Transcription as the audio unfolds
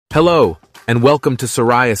Hello, and welcome to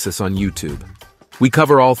Psoriasis on YouTube. We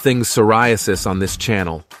cover all things psoriasis on this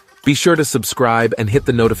channel. Be sure to subscribe and hit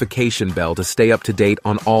the notification bell to stay up to date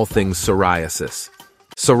on all things psoriasis.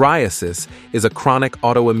 Psoriasis is a chronic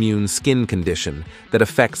autoimmune skin condition that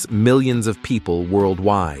affects millions of people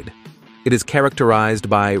worldwide. It is characterized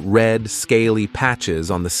by red, scaly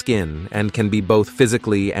patches on the skin and can be both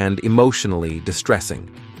physically and emotionally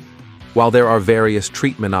distressing. While there are various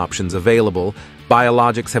treatment options available,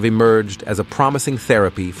 biologics have emerged as a promising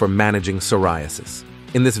therapy for managing psoriasis.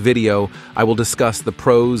 In this video, I will discuss the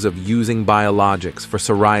pros of using biologics for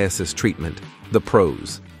psoriasis treatment. The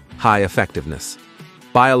pros: high effectiveness.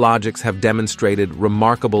 Biologics have demonstrated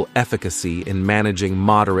remarkable efficacy in managing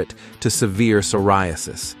moderate to severe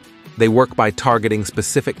psoriasis. They work by targeting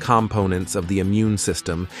specific components of the immune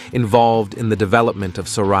system involved in the development of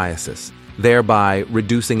psoriasis, thereby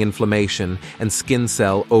reducing inflammation and skin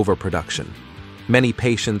cell overproduction. Many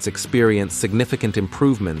patients experience significant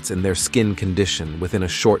improvements in their skin condition within a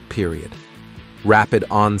short period. Rapid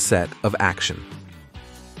onset of action.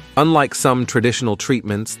 Unlike some traditional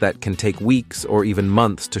treatments that can take weeks or even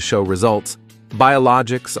months to show results,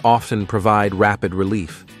 biologics often provide rapid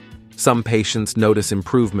relief. Some patients notice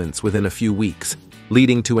improvements within a few weeks,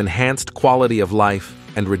 leading to enhanced quality of life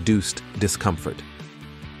and reduced discomfort.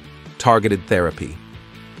 Targeted therapy.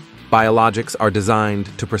 Biologics are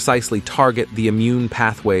designed to precisely target the immune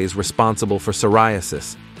pathways responsible for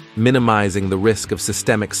psoriasis, minimizing the risk of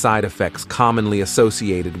systemic side effects commonly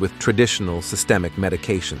associated with traditional systemic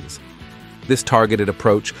medications. This targeted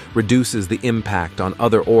approach reduces the impact on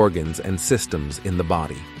other organs and systems in the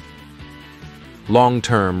body.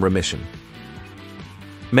 Long-term remission.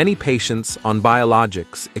 Many patients on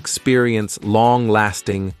biologics experience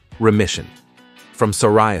long-lasting remission from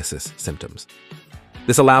psoriasis symptoms.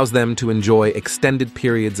 This allows them to enjoy extended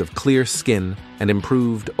periods of clear skin and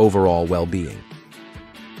improved overall well-being.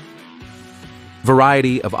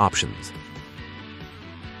 Variety of options.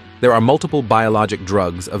 There are multiple biologic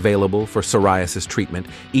drugs available for psoriasis treatment,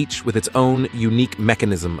 each with its own unique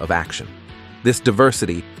mechanism of action. This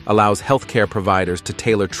diversity allows healthcare providers to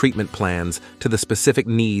tailor treatment plans to the specific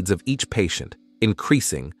needs of each patient,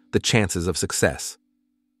 increasing the chances of success.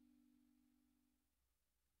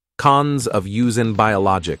 Cons of using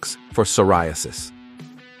biologics for psoriasis.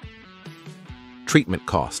 Treatment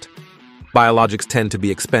cost. Biologics tend to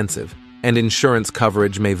be expensive, and insurance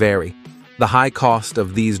coverage may vary. The high cost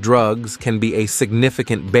of these drugs can be a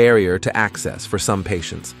significant barrier to access for some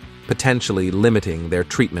patients, potentially limiting their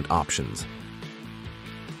treatment options.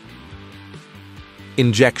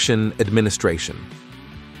 Injection administration.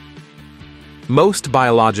 Most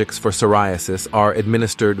biologics for psoriasis are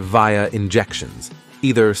administered via injections,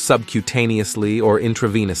 either subcutaneously or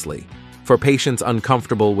intravenously. For patients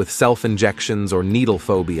uncomfortable with self-injections or needle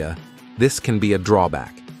phobia, this can be a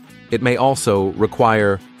drawback. It may also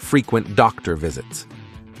require frequent doctor visits.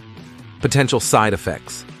 Potential side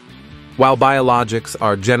effects. While biologics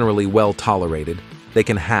are generally well tolerated, they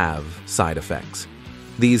can have side effects.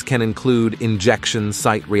 These can include injection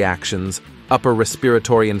site reactions, upper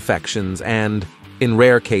respiratory infections, and, in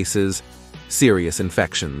rare cases, serious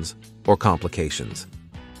infections or complications.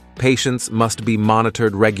 Patients must be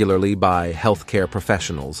monitored regularly by healthcare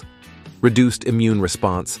professionals. Reduced immune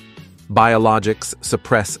response. Biologics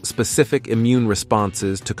suppress specific immune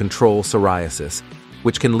responses to control psoriasis,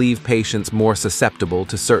 which can leave patients more susceptible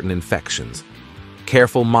to certain infections.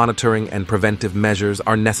 Careful monitoring and preventive measures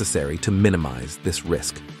are necessary to minimize this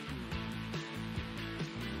risk.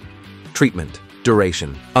 Treatment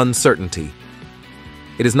duration. Uncertainty.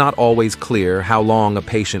 It is not always clear how long a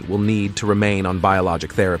patient will need to remain on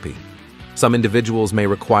biologic therapy. Some individuals may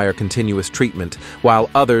require continuous treatment, while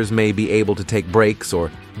others may be able to take breaks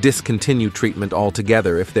or discontinue treatment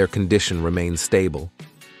altogether if their condition remains stable.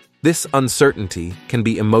 This uncertainty can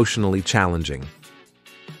be emotionally challenging.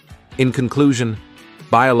 In conclusion,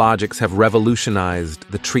 biologics have revolutionized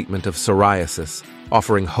the treatment of psoriasis,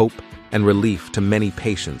 offering hope and relief to many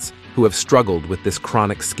patients who have struggled with this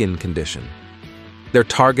chronic skin condition. Their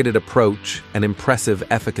targeted approach and impressive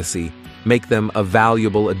efficacy make them a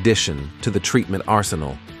valuable addition to the treatment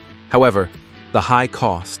arsenal. However, the high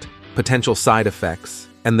cost, potential side effects,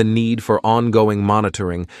 and the need for ongoing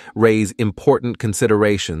monitoring raise important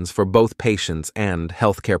considerations for both patients and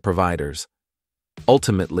healthcare providers.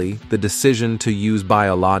 Ultimately, the decision to use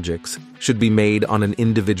biologics should be made on an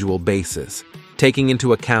individual basis, taking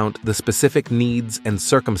into account the specific needs and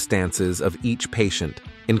circumstances of each patient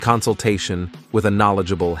in consultation with a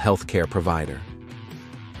knowledgeable healthcare provider.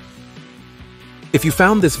 If you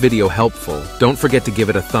found this video helpful, don't forget to give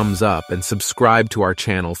it a thumbs up and subscribe to our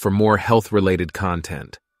channel for more health-related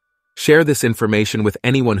content. Share this information with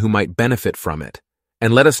anyone who might benefit from it,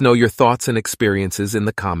 and let us know your thoughts and experiences in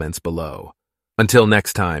the comments below. Until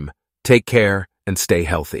next time, take care and stay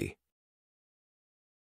healthy.